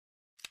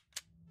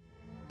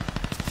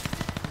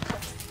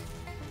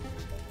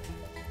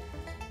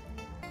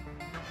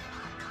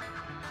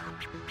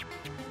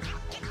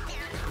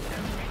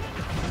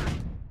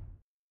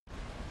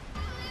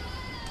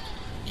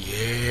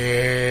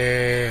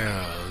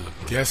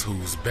Guess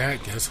who's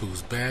back? Guess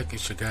who's back?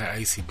 It's your guy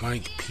Icy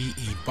Mike,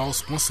 PE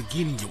Boss, once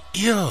again in your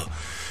ear.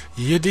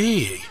 You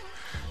dig?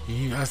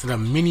 After a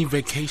mini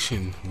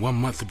vacation, 1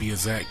 month to be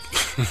exact.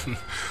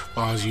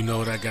 Well, as you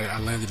know, I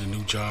landed a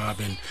new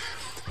job, and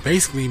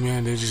basically,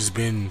 man, they've just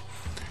been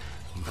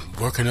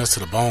working us to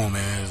the bone,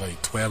 man. It's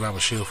like 12-hour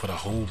shift for the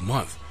whole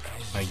month.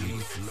 Like you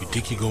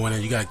think you go in there,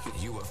 you got to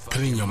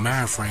put in your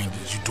mind frame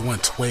that you're doing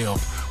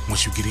 12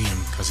 once you get in,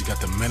 because you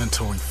got the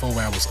mandatory 4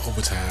 hours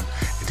overtime,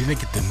 and then they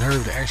get the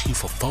nerve to ask you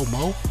for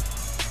FOMO.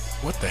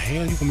 What the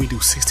hell? You want me to do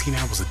 16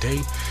 hours a day?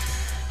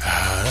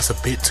 That's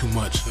a bit too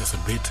much. That's a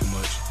bit too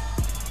much.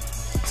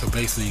 So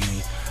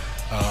basically,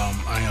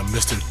 I am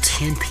Mr.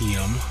 10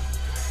 p.m.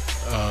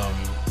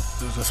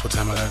 That's what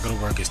time I gotta go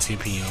to work. It's 10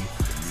 p.m.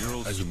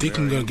 You think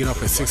you're gonna get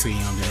off at 6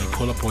 a.m. Then they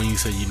pull up on you and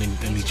say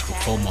they need you for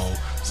FOMO.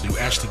 So you're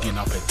actually getting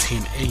off at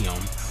 10 a.m.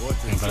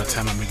 And by the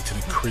time I make it to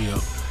the crib,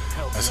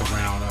 that's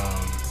around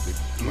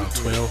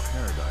 12.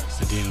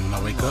 And then when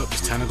I wake up,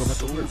 it's time to go back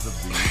to work.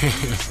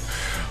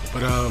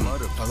 But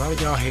a lot of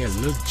y'all had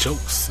little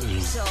jokes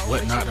and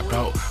whatnot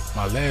about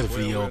my last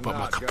video about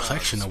my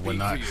complexion and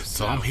whatnot.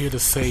 So I'm here to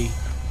say,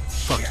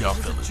 fuck y'all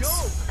feelings.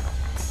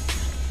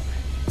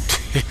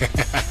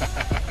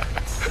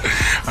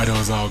 I know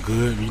it's all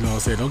good, you know what I'm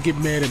saying? Don't get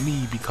mad at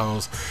me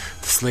because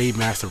the slave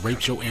master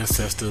raped your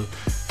ancestor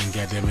and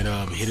goddamn it,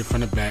 hit it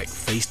from the back,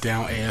 face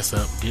down, ass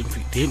up,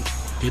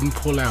 didn't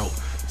pull out.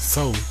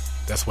 So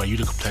that's why you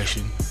the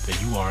complexion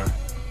that you are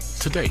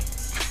today.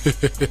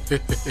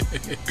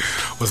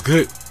 What's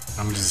good?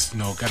 I'm just,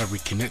 gotta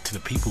reconnect to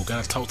the people,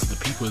 gotta talk to the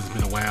people. It's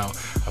been a while.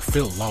 I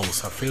feel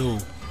lost. I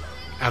feel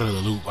out of the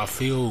loop. I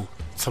feel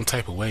some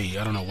type of way.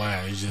 I don't know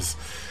why. It's just,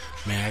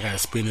 man, I gotta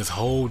spend this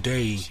whole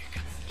day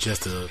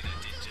just to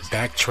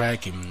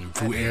backtrack and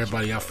through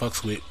everybody I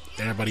fucks with,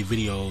 everybody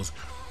videos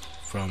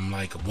from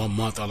like 1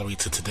 month all the way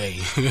to today.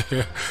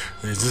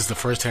 This is the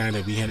first time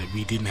that we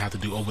didn't have to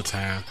do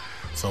overtime.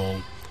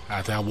 So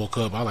after I woke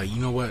up, I was like,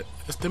 you know what?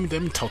 Let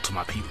me talk to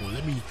my people.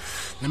 Let me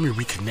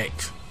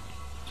reconnect.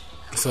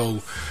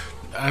 So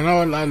I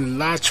know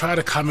I try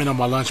to comment on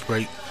my lunch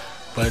break,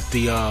 but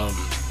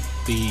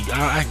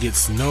I get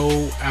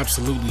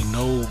absolutely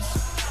no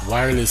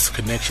wireless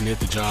connection at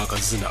the job because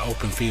it's in the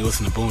open field, it's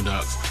in the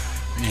boondocks,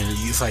 and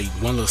it's like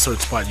one little certain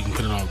spot you can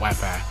put it on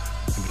Wi-Fi,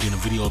 and then the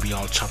video will be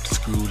all chopped and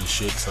screwed and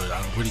shit. So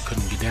I really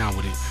couldn't get down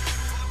with it.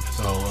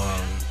 So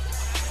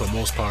for the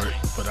most part,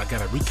 but I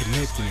gotta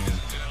reconnect and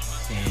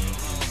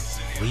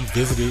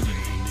revisit it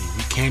and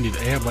recandid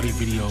everybody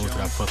videos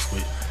that I fucks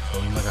with. So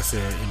like I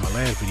said in my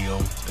last video,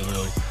 the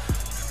little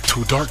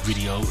Too Dark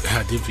video,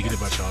 I didn't forget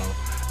about y'all.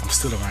 I'm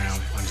still around.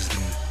 I'm just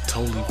been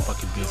totally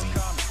fucking busy,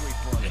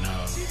 and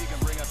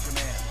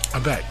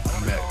I'm back.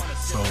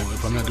 So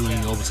if I'm not doing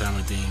any overtime or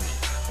anything,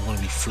 I'm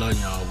gonna be flooding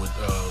y'all with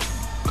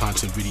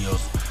content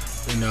videos.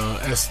 And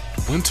as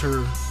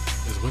winter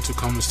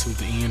comes to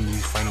the end,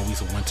 these final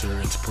weeks of winter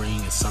and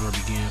spring and summer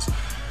begins,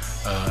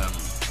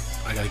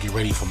 I gotta get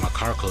ready for my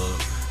car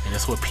club, and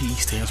that's what PE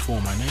stands for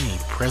in my name,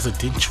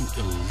 Presidential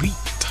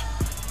Elite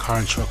Car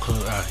and Truck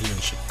Club out here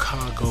in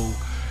Chicago,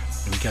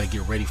 and we gotta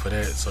get ready for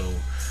that. So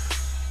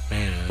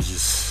man, I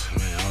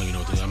don't even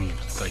know. I'm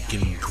like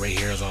getting gray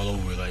hairs all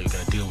over. Like,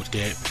 gotta deal with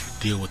that,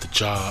 deal with the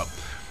job,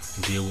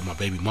 deal with my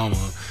baby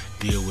mama,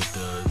 deal with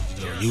the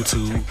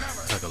YouTube.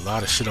 It's like a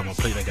lot of shit on my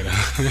plate. I gotta.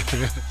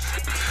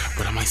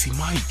 But I'm Icy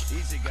Mike.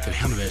 I can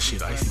handle that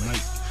shit. Icy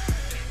Mike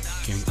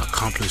can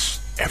accomplish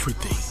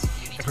everything.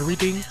 But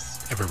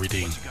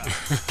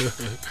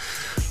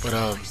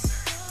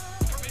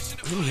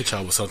let me hit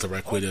y'all with something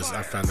right quick.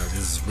 I found out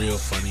this is real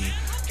funny,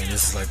 and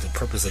this is like the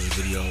purpose of the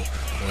video.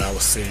 When I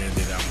was saying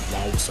that I'm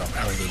lost, I'm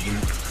out of the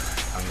loop,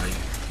 I'm like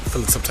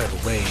feeling some type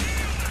of way,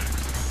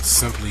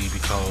 simply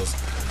because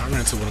I ran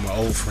into one of my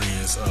old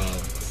friends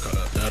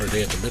the other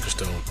day at the liquor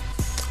store,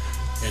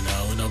 and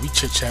we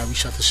chit chat, we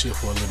shot the shit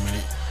for a little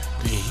minute.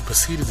 Then he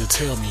proceeded to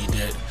tell me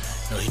that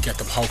he got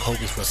them Hulk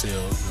Hogan's for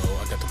sale.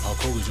 I got them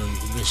Hulk Hogan's.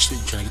 You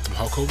trying to get them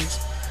Hulk Hogan's?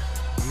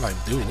 I'm like,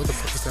 dude, what the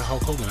fuck is that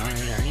Hulk Hogan? I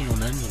ain't know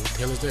nothing. What the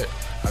hell is that?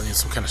 I mean,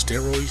 some kind of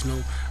steroids,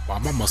 Well,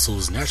 my muscle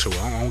is natural.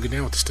 I don't get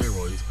down with the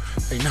steroids.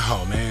 Hey,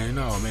 no, man.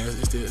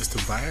 It's the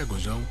Viagra,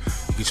 yo.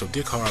 You get your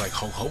dick hard like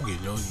Hulk Hogan,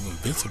 yo. You're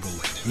invincible.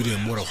 You did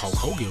more than Hulk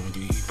Hogan when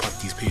you pop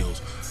these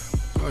pills.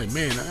 I'm like,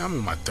 man, I'm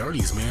in my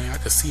 30s, man. I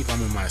can see if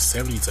I'm in my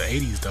 70s or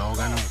 80s, dog.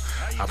 I know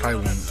I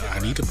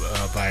need to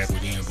Viagra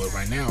then, but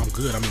right now I'm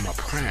good. I'm in my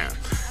prime.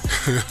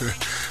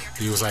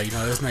 He was like,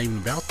 it's not even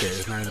about that.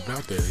 It's not even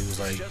about that. He was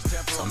like,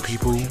 some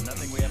people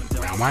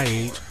around my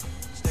age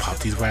pop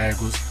these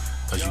Viagra's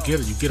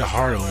because you get a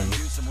hard on.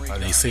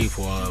 They say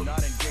for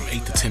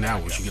 8 to 10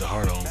 hours you get a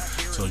hard on.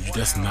 So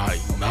that's not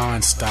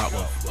non-stop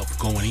of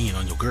going in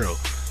on your girl.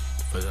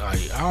 But I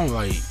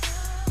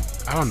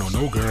don't know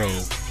no girl.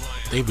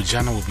 Their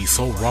vagina would be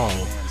so raw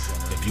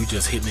if you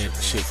just hitting that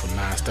shit for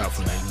non-stop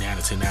for like 9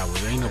 to 10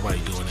 hours. Ain't nobody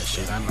doing that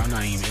shit. I'm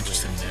not even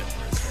interested in that.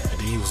 And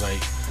then he was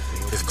like,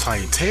 his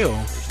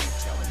clientele.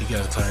 He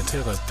got a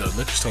clientele because the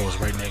liquor store is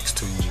right next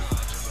to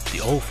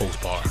the old folks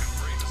bar.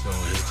 So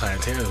his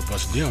clientele is a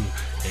bunch of them,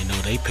 They know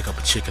they pick up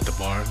a chick at the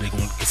bar. They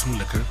gonna get some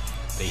liquor.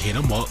 They hit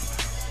them up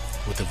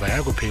with the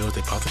Viagra pills.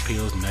 They pop the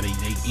pills, and now they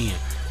in.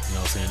 You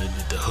know what I'm saying?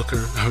 The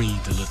hooker, I mean,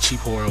 the little cheap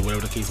whore, or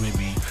whatever the case may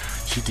be,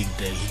 she think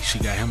that she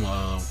got him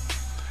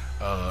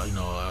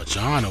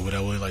John or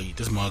whatever. Like,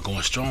 this mug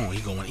going strong,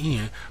 he going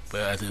in,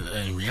 but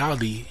in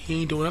reality,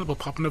 he ain't doing nothing but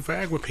popping the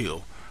Viagra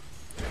pill.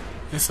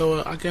 And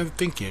so I got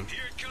thinking,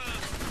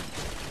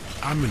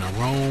 I'm in the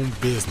wrong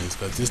business,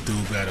 because this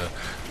dude got a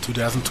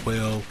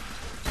 2012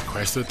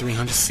 Chrysler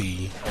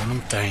 300C on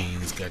them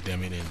things,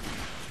 goddammit, and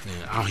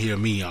out here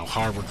me, I'm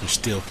hard working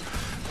stiff,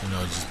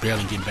 just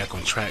barely getting back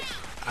on track.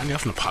 I'm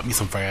finna pop me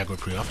some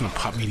Viagra pill. I'm finna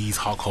pop me these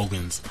Hulk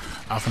Hogan's.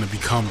 I'm finna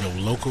become your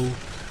local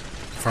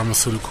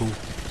pharmaceutical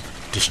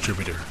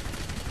distributor.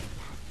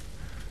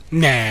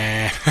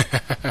 Nah.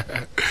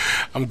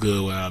 I'm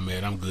good where I'm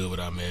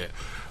at.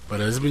 But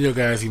this has been your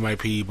guys, my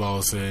P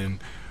boss, and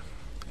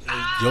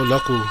your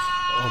local.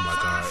 Oh my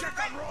god.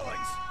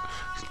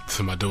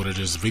 So my daughter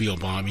just video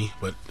bombed me,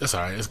 but that's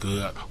alright, it's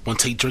good. One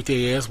take Drake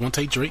their ass, one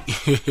take Drake.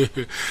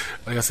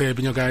 Like I said,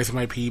 been your guys,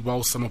 my P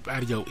boss. I'm up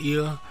out of your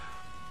ear.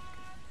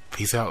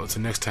 Peace out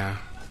until next time.